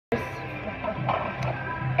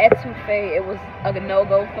etouffee, it was a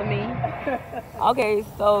no-go for me. Okay,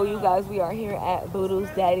 so you guys, we are here at Voodoo's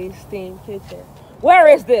Daddy's Steam Kitchen. Where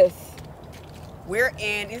is this? We're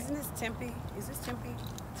in, isn't this Tempe? Is this Tempe?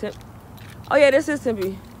 Oh yeah, this is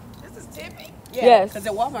Tempe. This is Tempe? Yeah, yes. Because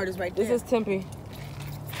the Walmart is right there. This is Tempe.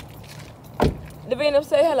 Davina,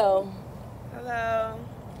 say hello. Hello.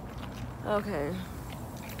 Okay.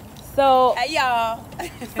 So, hey y'all.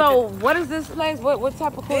 So what is this place? What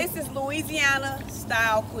type of cuisine? This is Louisiana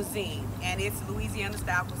style cuisine, and it's Louisiana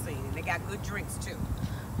style cuisine, and they got good drinks too.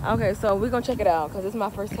 Okay, so we're gonna check it out because it's my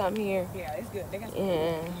first time here. Yeah, it's good. They got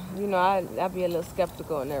and you know, I'd be a little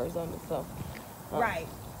skeptical in Arizona, so. Right.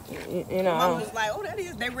 You know. My mom was like, "Oh, that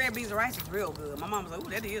is. They red beans and rice is real good." My mom was like, "Oh,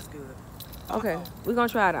 that is good." Okay, we're gonna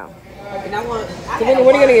try it out. And I want. Davina,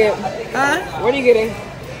 what are you gonna get? Huh? What are you getting?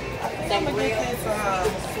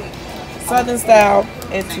 Southern style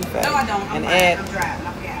etouffee. No, I don't. I'm and I'm driving. I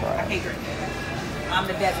can't drink. I'm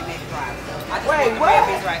the designated driver. I just Wait, want the what? red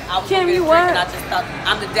beans right. I was Kim, gonna get you a drink, what? and I just thought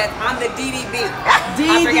I'm the DDB.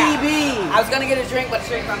 DDB. I was gonna get a drink, but the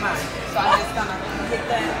drink from mine. So I'm just gonna get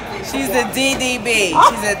that. She's the DDB.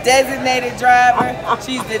 She's a designated driver.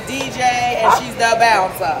 She's the DJ, and she's the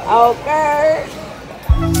bouncer. Okay.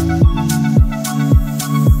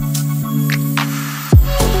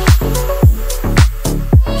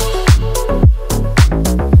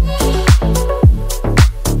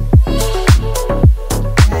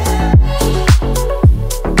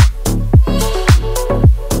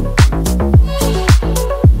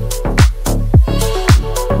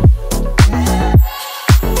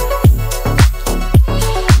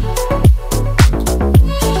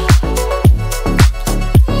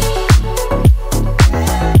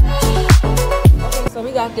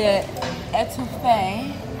 The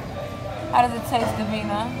etouffee. How does it taste,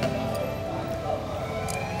 Davina?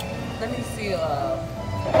 Let me see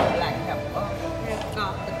black pepper.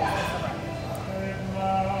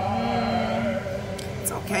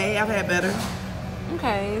 It's okay. I've had better.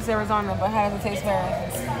 Okay, it's Arizona, but how does it taste better?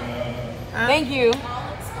 Thank you.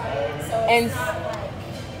 And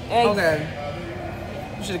Okay.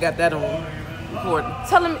 You should have got that on recording.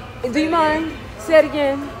 tell him, do you mind? Say it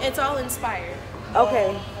again. It's all inspired.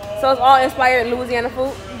 Okay, so it's all inspired Louisiana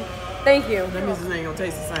food? Thank you. That means it ain't gonna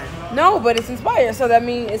taste the same. No, but it's inspired, so that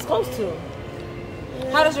means it's close to.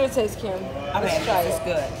 How does yours taste, Kim? Let's try it. It's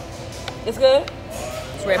good. It's good?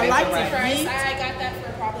 It's red beans and rice. First, I got that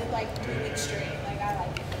for probably like 2 weeks straight. Like I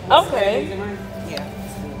like it. Okay. Yeah.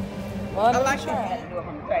 Well, I like it. I had to do it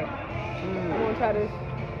from the face. You want to try this?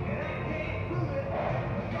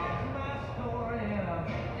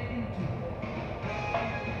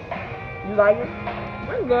 You like it?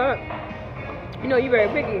 It's good. You know, you're very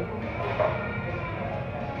picky.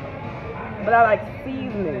 But I like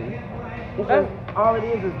seasoning. Because all it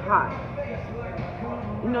is hot.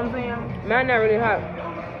 You know what I'm saying? Mine not really hot.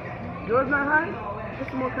 Yours not hot? Put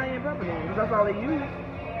some more cayenne pepper in, because that's all they use.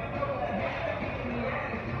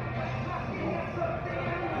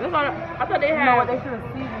 That's all, I thought they had. You know what? They should have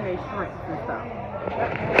seasoned their shrimps and stuff.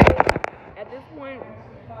 At this point,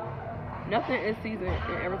 nothing is seasoned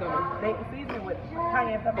in Arizona. They season it with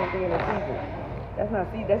cayenne pepper and then season. That's not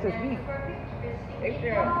season. That's just beef. They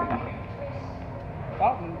sure.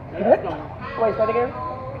 Wait, say it again?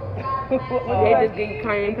 They just get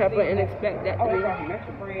cayenne pepper and expect that to be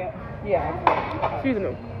Extra bread. Yeah.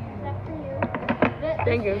 seasonal. That's for you.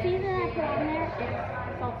 Thank you. The season I put on there is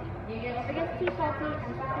salty. It gets too salty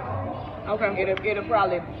and salty. Okay. It'll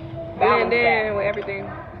probably And balance then that. with everything.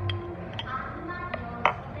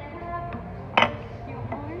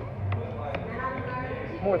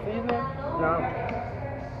 More seasoning? No.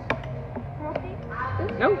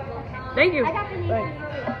 No. Thank you. I got the name.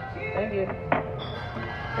 Thank you.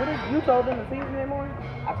 What did you told them to season it more?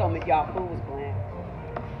 I told them y'all food was bland.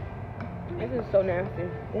 This is so nasty.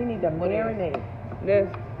 They need to marinate. This.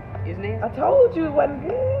 It's nasty. I told you it wasn't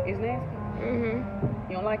good. It's nasty. Mm-hmm.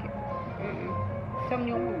 You don't like it? Tell them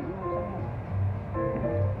you don't want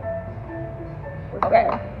it. Okay.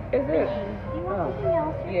 Is it? Do you want something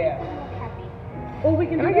else? Yeah. Happy. Oh, we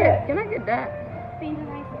can Can do I that. get that? Beans and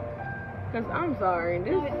rice. Cause I'm sorry.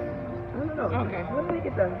 This. No. Okay. What did we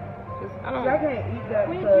get done? I I don't. can't eat that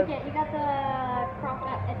What did you because... get? You got the cross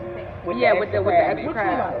etouffee. Yeah, with the extra What you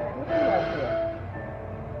crab. like? What you like here?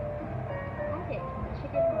 I get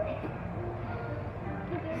chicken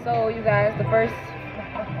rice. So you guys, the first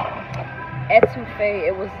etouffee,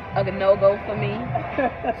 it was a no-go for me.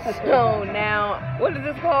 So now, what is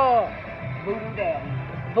this called? Voodoo Daddy.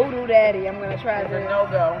 Voodoo Daddy. I'm gonna try this. No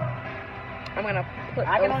go. I'm gonna put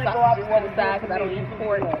I those can only go off sausages what to the is side good because I for don't me. eat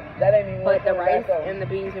pork. That ain't even But the worth rice it, though. and the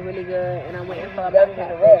beans are really good, and I'm waiting for a Better black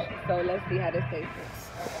than the catfish. rest. So let's see how this tastes.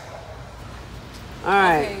 All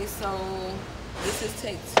right. Okay, so this is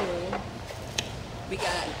take 2. We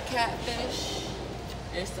got catfish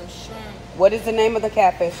and some shrimp. What is the name of the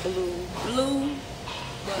catfish? Blue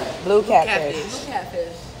catfish. Blue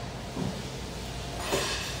catfish.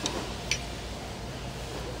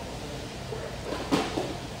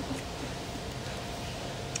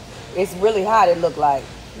 It's really hot. It look like.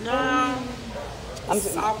 No. I'm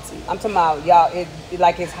Salty. I'm talking about y'all. It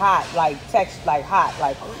like it's hot, like text, like hot,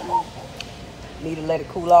 like need to let it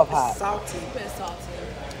cool off hot. Salty. A bit salty.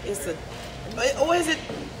 It's a. Or is it?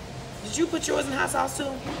 Did you put yours in hot sauce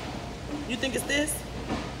too? You think it's this?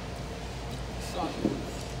 Salty.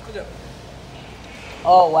 Good up.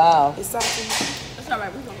 Oh wow. It's salty. That's all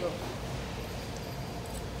right. We're gonna go.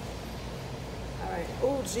 All right.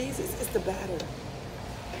 Oh Jesus! It's the batter.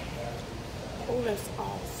 Oh, that's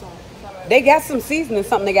all salt. They got some seasoning,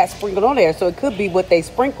 something they got sprinkled on there, so it could be what they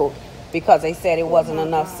sprinkled because they said it wasn't my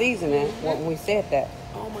enough God. seasoning when we said that.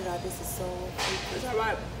 Oh my God! This is so. It's all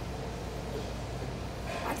right.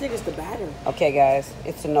 I think it's the batter. Okay, guys,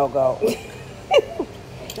 it's a no-go.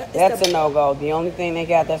 It's That's a no-go. The only thing they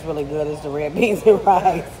got that's really good is the red beans and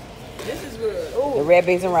rice. This is good. The red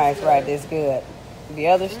beans and rice, right, is good. The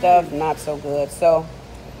other stuff, not so good. So,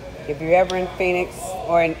 if you're ever in Phoenix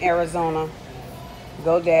or in Arizona,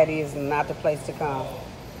 GoDaddy is not the place to come.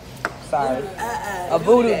 Sorry. A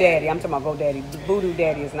Voodoo Daddy. I'm talking about GoDaddy. Voodoo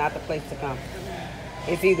Daddy is not the place to come.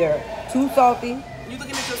 It's either too salty You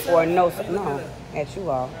looking at yourself? or no. Or you looking No, at at you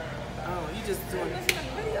all. Oh, you just doing this in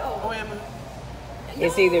a video. Oh, Emma.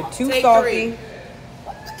 It's either too Take salty, 3.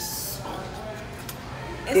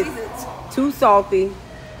 it's too salty,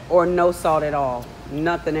 or no salt at all.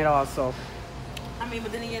 Nothing at all. So I mean,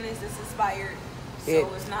 but then again, it's just inspired. So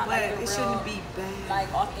it's not But like the it real, shouldn't be bad.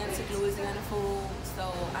 like authentic Louisiana food.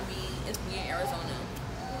 So I mean, it's me in Arizona.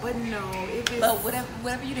 But no, if it's. But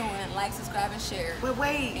whatever you're doing, like, subscribe, and share. But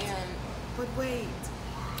wait. And But wait.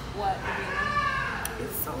 what?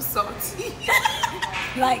 It's so salty.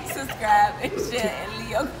 Like, subscribe, and share, and leave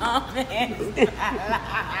your comments.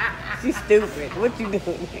 she's stupid. What you doing?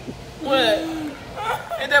 What?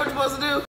 Ain't that what you're supposed to do?